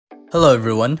Hello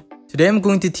everyone, today I'm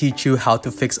going to teach you how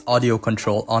to fix audio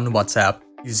control on WhatsApp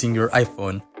using your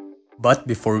iPhone. But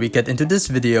before we get into this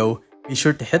video, be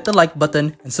sure to hit the like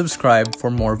button and subscribe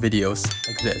for more videos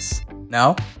like this.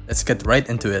 Now, let's get right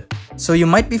into it. So you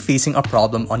might be facing a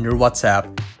problem on your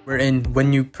WhatsApp wherein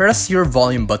when you press your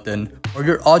volume button or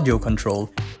your audio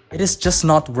control, it is just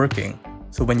not working.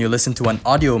 So when you listen to an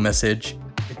audio message,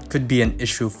 it could be an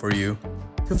issue for you.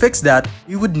 To fix that,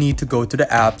 you would need to go to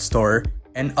the App Store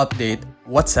and update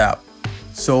WhatsApp.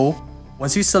 So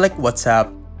once you select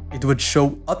WhatsApp, it would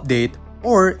show update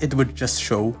or it would just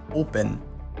show open.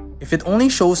 If it only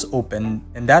shows open,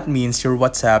 then that means your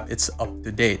WhatsApp is up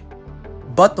to date.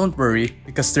 But don't worry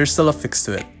because there's still a fix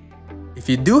to it. If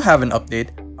you do have an update,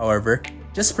 however,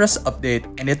 just press update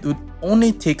and it would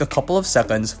only take a couple of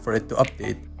seconds for it to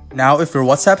update. Now, if your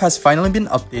WhatsApp has finally been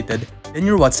updated, then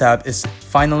your WhatsApp is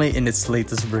finally in its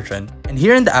latest version. And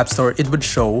here in the App Store, it would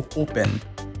show open.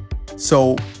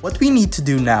 So what we need to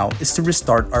do now is to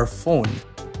restart our phone.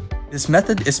 This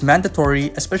method is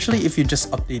mandatory, especially if you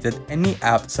just updated any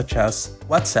app such as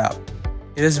WhatsApp.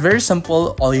 It is very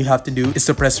simple. All you have to do is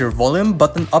to press your volume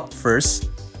button up first,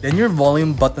 then your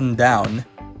volume button down,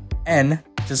 and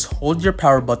just hold your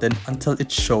power button until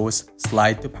it shows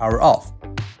slide to power off.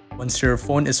 Once your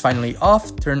phone is finally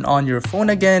off, turn on your phone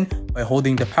again by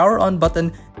holding the power on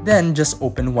button, then just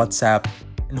open WhatsApp,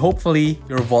 and hopefully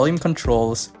your volume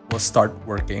controls will start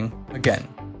working again.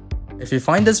 If you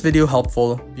find this video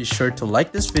helpful, be sure to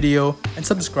like this video and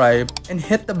subscribe and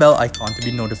hit the bell icon to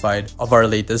be notified of our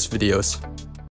latest videos.